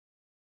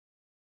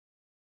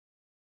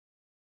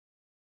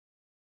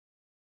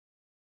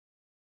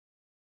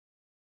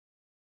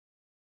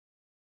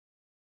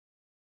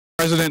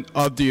President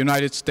of the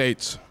United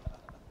States.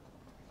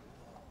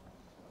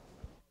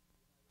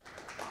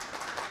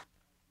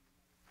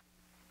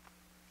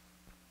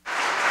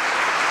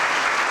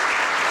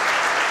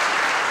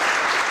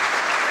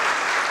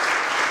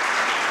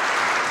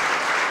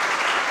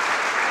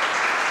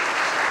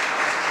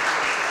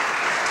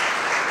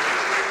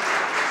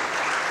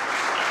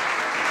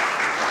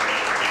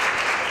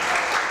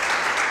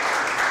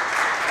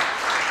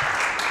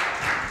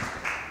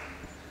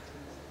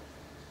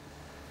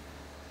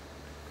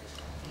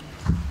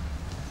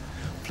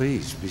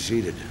 Please be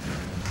seated.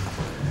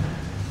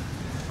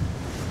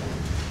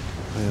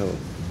 Well,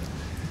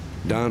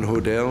 Don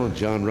Hodel and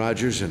John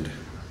Rogers and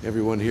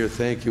everyone here,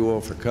 thank you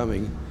all for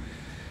coming.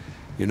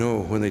 You know,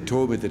 when they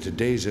told me that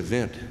today's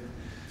event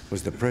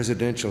was the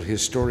Presidential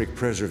Historic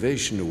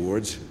Preservation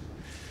Awards,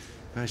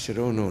 I said,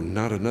 oh no,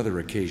 not another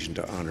occasion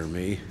to honor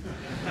me.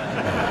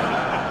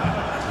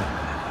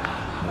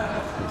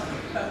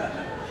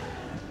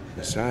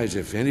 Besides,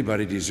 if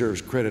anybody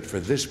deserves credit for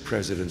this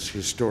president's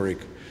historic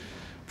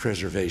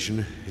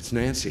preservation, it's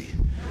Nancy.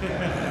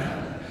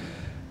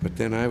 But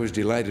then I was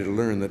delighted to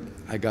learn that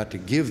I got to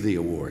give the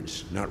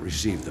awards, not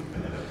receive them.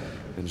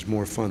 And it's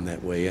more fun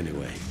that way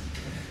anyway.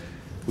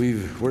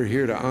 We're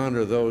here to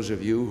honor those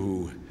of you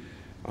who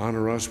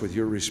honor us with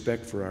your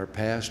respect for our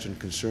past and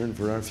concern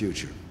for our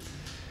future.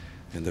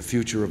 And the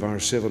future of our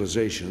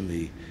civilization,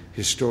 the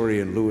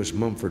historian Lewis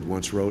Mumford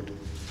once wrote,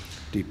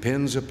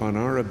 depends upon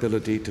our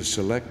ability to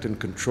select and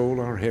control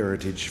our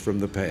heritage from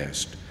the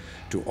past,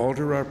 to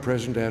alter our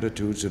present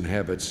attitudes and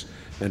habits,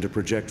 and to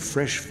project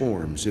fresh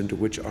forms into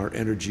which our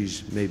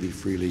energies may be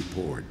freely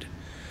poured.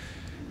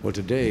 Well,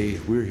 today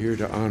we're here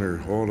to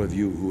honor all of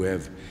you who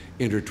have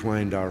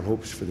intertwined our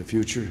hopes for the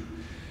future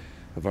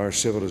of our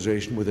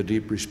civilization with a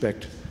deep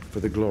respect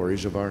for the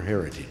glories of our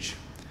heritage.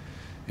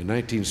 In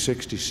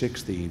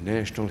 1966, the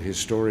National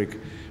Historic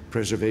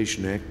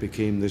Preservation Act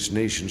became this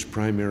nation's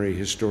primary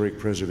historic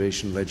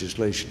preservation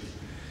legislation.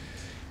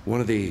 One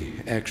of the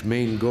Act's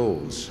main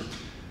goals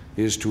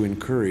is to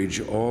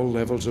encourage all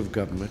levels of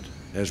government,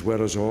 as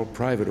well as all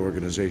private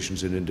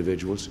organizations and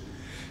individuals,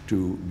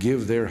 to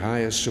give their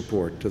highest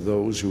support to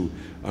those who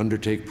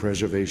undertake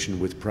preservation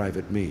with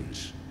private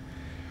means.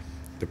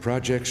 The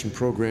projects and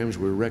programs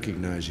we're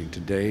recognizing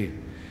today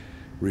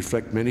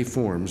reflect many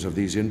forms of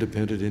these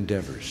independent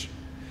endeavors.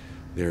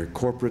 They're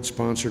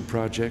corporate-sponsored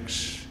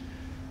projects,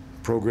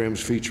 programs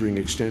featuring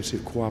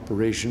extensive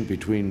cooperation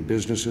between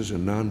businesses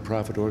and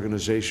nonprofit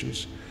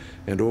organizations,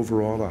 and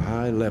overall a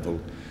high level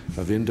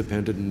of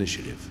independent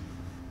initiative.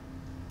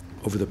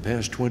 Over the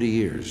past 20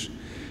 years,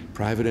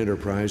 private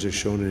enterprise has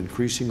shown an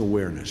increasing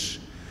awareness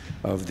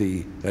of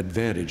the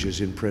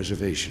advantages in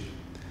preservation.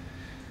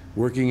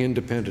 Working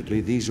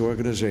independently, these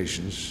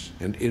organizations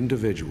and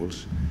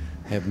individuals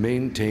have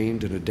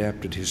maintained and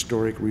adapted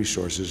historic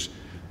resources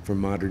for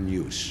modern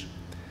use.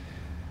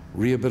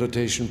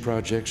 Rehabilitation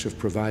projects have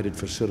provided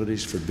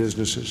facilities for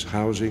businesses,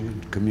 housing,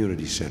 and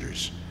community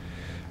centers.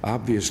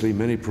 Obviously,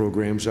 many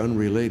programs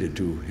unrelated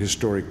to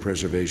historic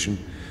preservation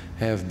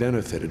have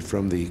benefited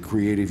from the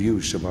creative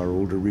use of our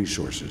older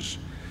resources.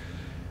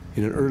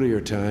 In an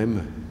earlier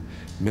time,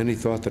 many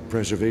thought that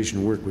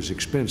preservation work was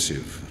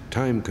expensive,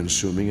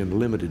 time-consuming, and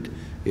limited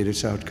in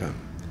its outcome.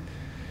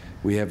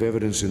 We have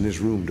evidence in this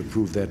room to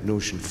prove that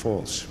notion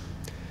false.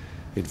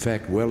 In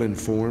fact,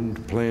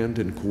 well-informed, planned,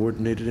 and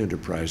coordinated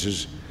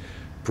enterprises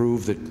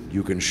prove that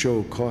you can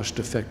show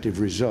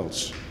cost-effective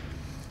results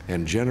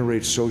and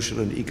generate social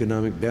and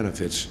economic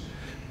benefits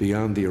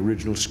beyond the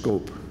original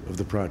scope of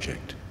the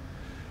project.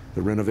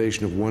 The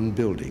renovation of one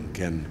building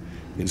can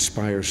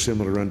inspire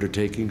similar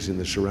undertakings in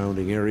the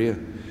surrounding area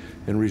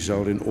and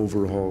result in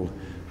overall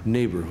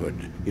neighborhood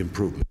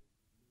improvement.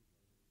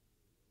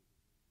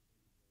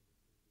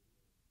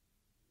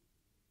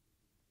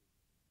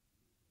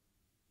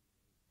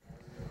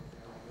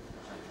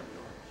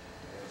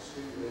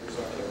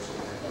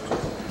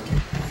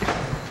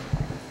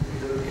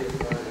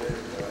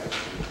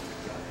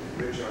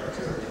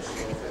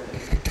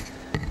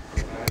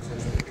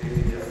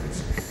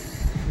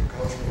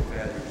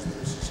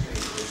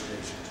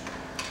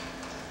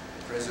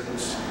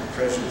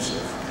 Presence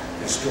of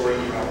historic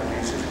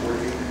properties is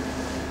working.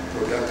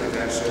 Productive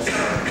access to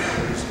our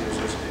communities gives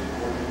us an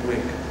important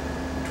link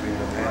between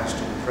the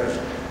past and the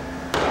present.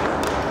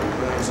 It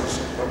reminds us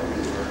of what we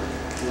were,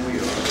 who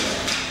we are,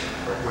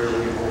 and where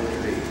we hope to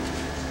be.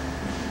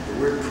 The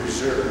word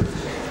preserve,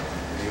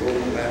 the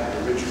old Latin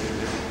originally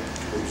meant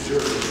to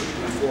observe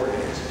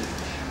beforehand.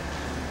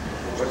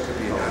 What could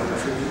be an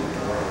opportunity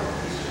to our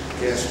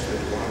guests that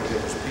wanted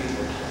those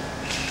people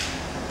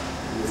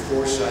who were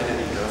foresighted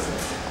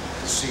enough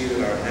to see that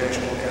our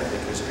national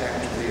ethic is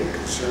actually a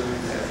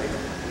conservative ethic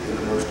in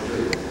the most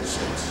literal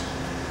sense.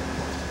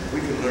 We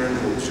can learn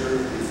to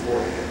observe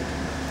beforehand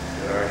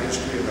that our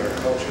history and our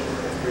culture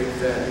are of great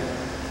value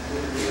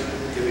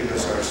in giving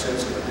us our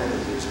sense of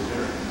identity as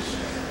Americans.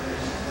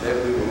 Then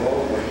we will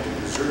all like to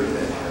preserve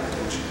that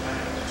heritage,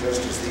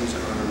 just as these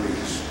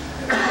honorees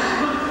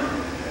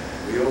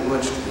have. We owe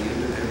much to the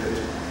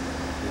independent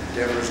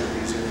endeavors of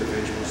these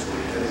individuals who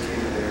have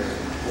dedicated their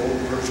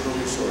own personal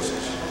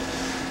resources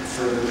to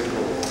further the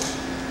goals.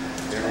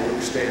 Their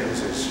work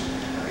stands as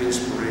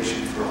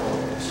inspiration for all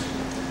of us.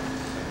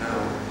 And now,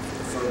 for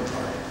the fun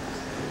part,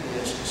 let me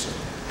ask you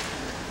something.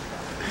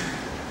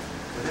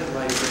 When that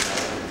light went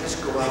out, let's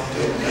go out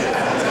there.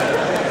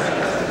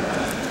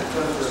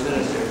 For a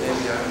minute there,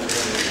 maybe I was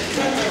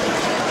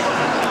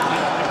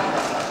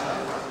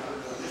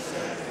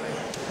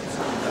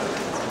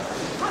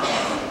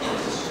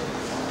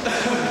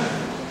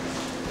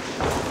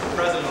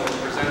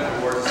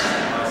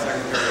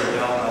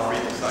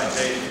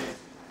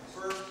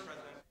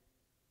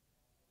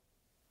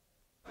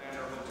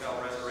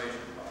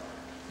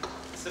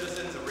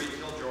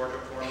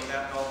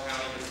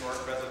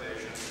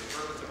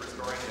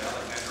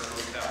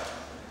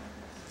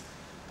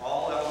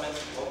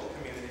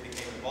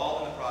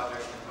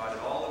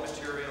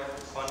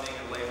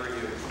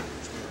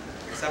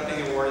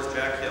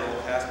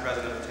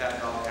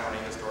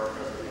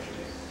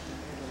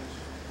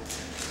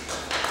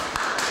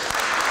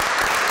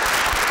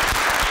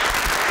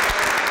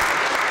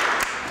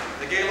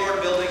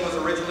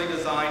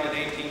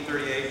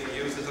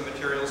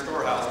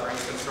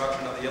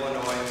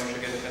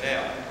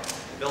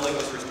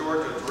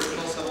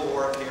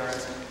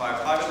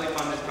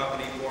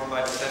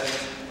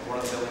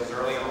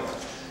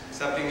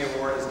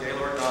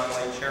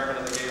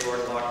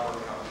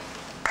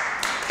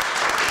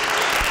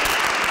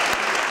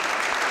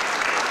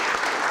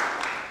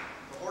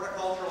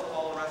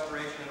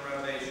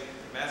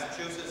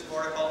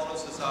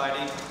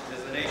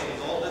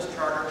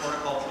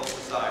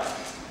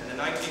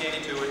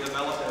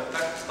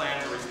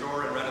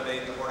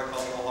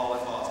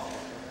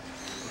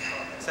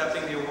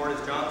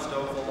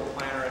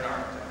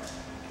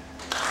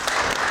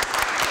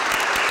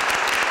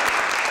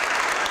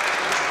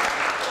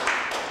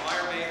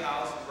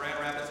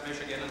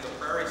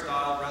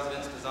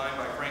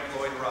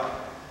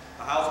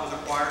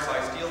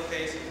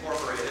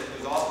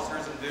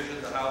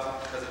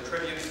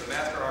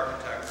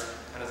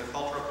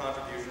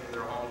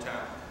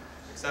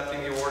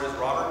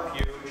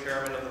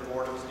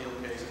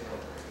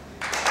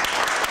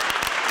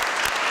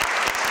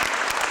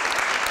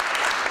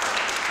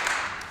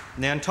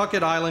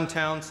Nantucket Island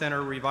Town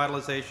Center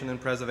Revitalization and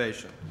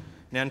Preservation.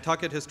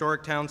 Nantucket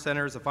Historic Town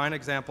Center is a fine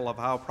example of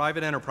how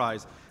private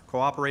enterprise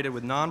cooperated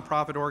with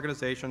nonprofit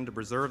organizations to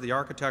preserve the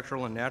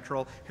architectural and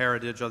natural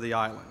heritage of the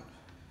island.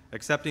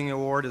 Accepting the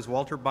award is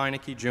Walter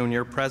Beinecke,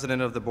 Jr.,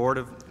 President of the Board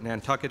of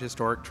Nantucket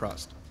Historic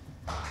Trust.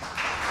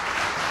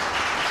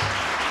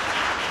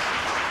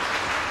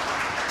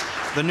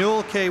 The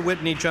Newell K.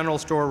 Whitney General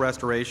Store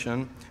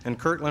Restoration in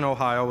Kirtland,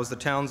 Ohio, was the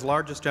town's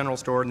largest general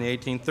store in the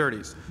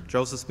 1830s.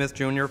 Joseph Smith,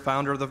 Jr.,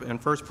 founder of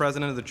and first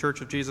president of the Church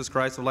of Jesus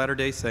Christ of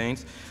Latter-day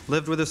Saints,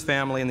 lived with his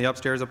family in the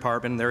upstairs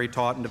apartment, and there he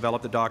taught and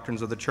developed the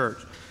doctrines of the church.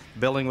 The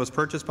building was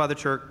purchased by the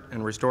church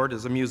and restored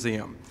as a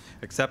museum.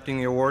 Accepting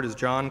the award is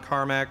John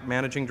Carmack,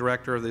 Managing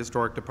Director of the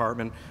Historic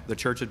Department of the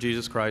Church of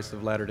Jesus Christ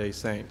of Latter-day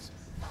Saints.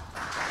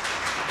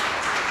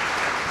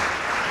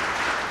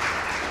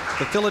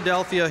 The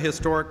Philadelphia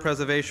Historic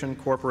Preservation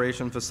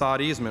Corporation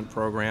Facade Easement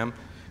Program.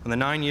 In the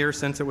 9 years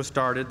since it was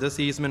started, this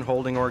easement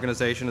holding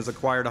organization has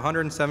acquired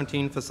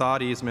 117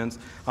 facade easements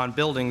on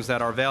buildings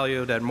that are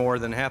valued at more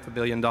than $500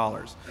 million.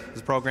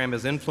 This program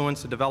has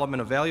influenced the development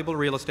of valuable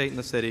real estate in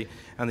the city,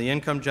 and the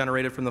income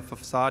generated from the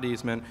facade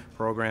easement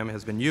program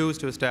has been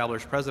used to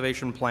establish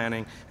preservation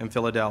planning in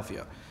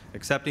Philadelphia.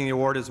 Accepting the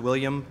award is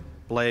William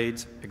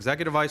Blades,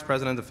 Executive Vice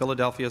President of the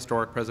Philadelphia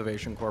Historic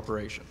Preservation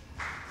Corporation.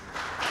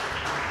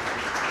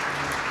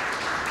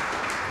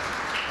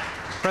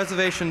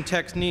 Preservation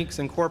Techniques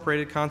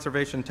Incorporated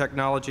Conservation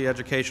Technology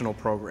Educational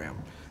Program.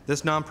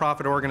 This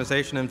nonprofit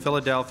organization in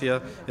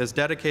Philadelphia is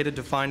dedicated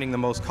to finding the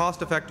most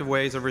cost-effective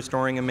ways of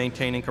restoring and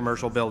maintaining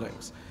commercial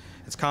buildings.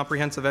 Its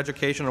comprehensive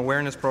education and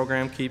awareness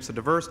program keeps a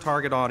diverse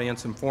target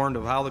audience informed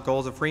of how the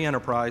goals of free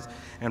enterprise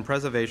and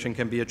preservation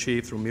can be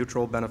achieved through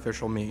mutual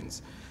beneficial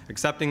means.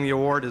 Accepting the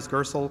award is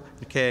Gersel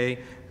Kay,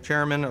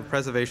 Chairman of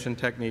Preservation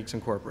Techniques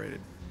Incorporated.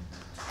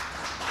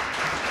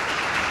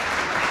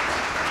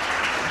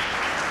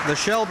 The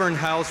Shelburne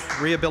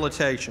House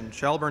Rehabilitation.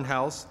 Shelburne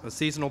House, a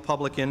seasonal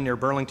public inn near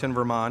Burlington,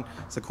 Vermont,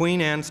 is a Queen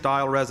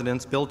Anne-style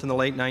residence built in the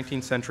late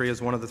 19th century as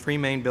one of the three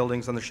main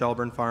buildings on the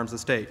Shelburne Farms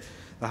estate.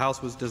 The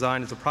house was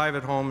designed as a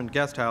private home and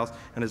guest house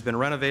and has been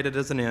renovated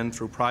as an inn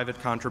through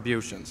private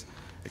contributions.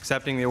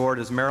 Accepting the award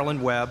is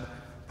Marilyn Webb,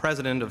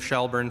 President of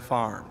Shelburne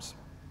Farms.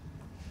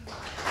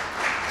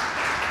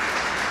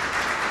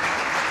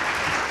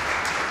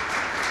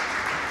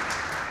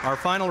 Our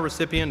final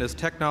recipient is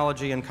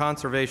Technology and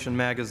Conservation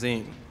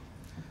Magazine.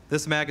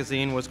 This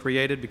magazine was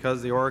created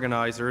because the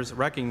organizers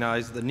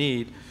recognized the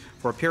need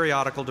for a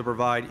periodical to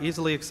provide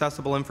easily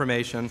accessible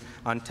information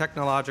on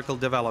technological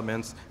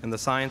developments in the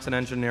science and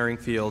engineering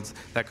fields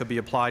that could be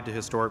applied to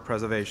historic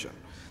preservation.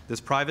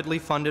 This privately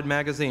funded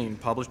magazine,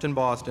 published in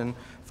Boston,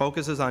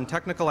 focuses on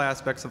technical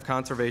aspects of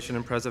conservation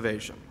and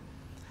preservation.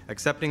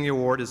 Accepting the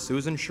award is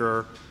Susan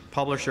Schur,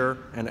 publisher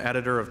and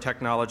editor of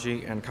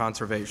Technology and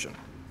Conservation.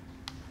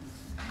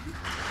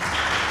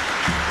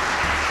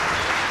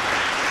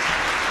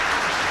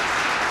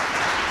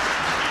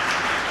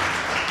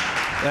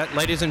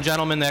 Ladies and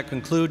gentlemen, that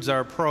concludes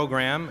our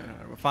program.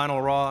 A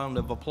final round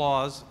of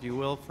applause, if you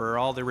will, for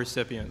all the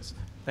recipients.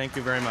 Thank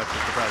you very much,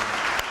 Mr.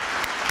 President.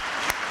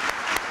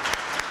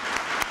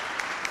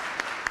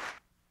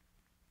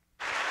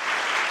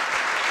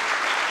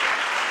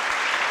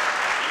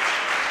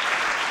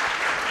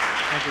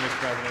 Thank you, Mr.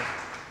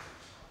 President.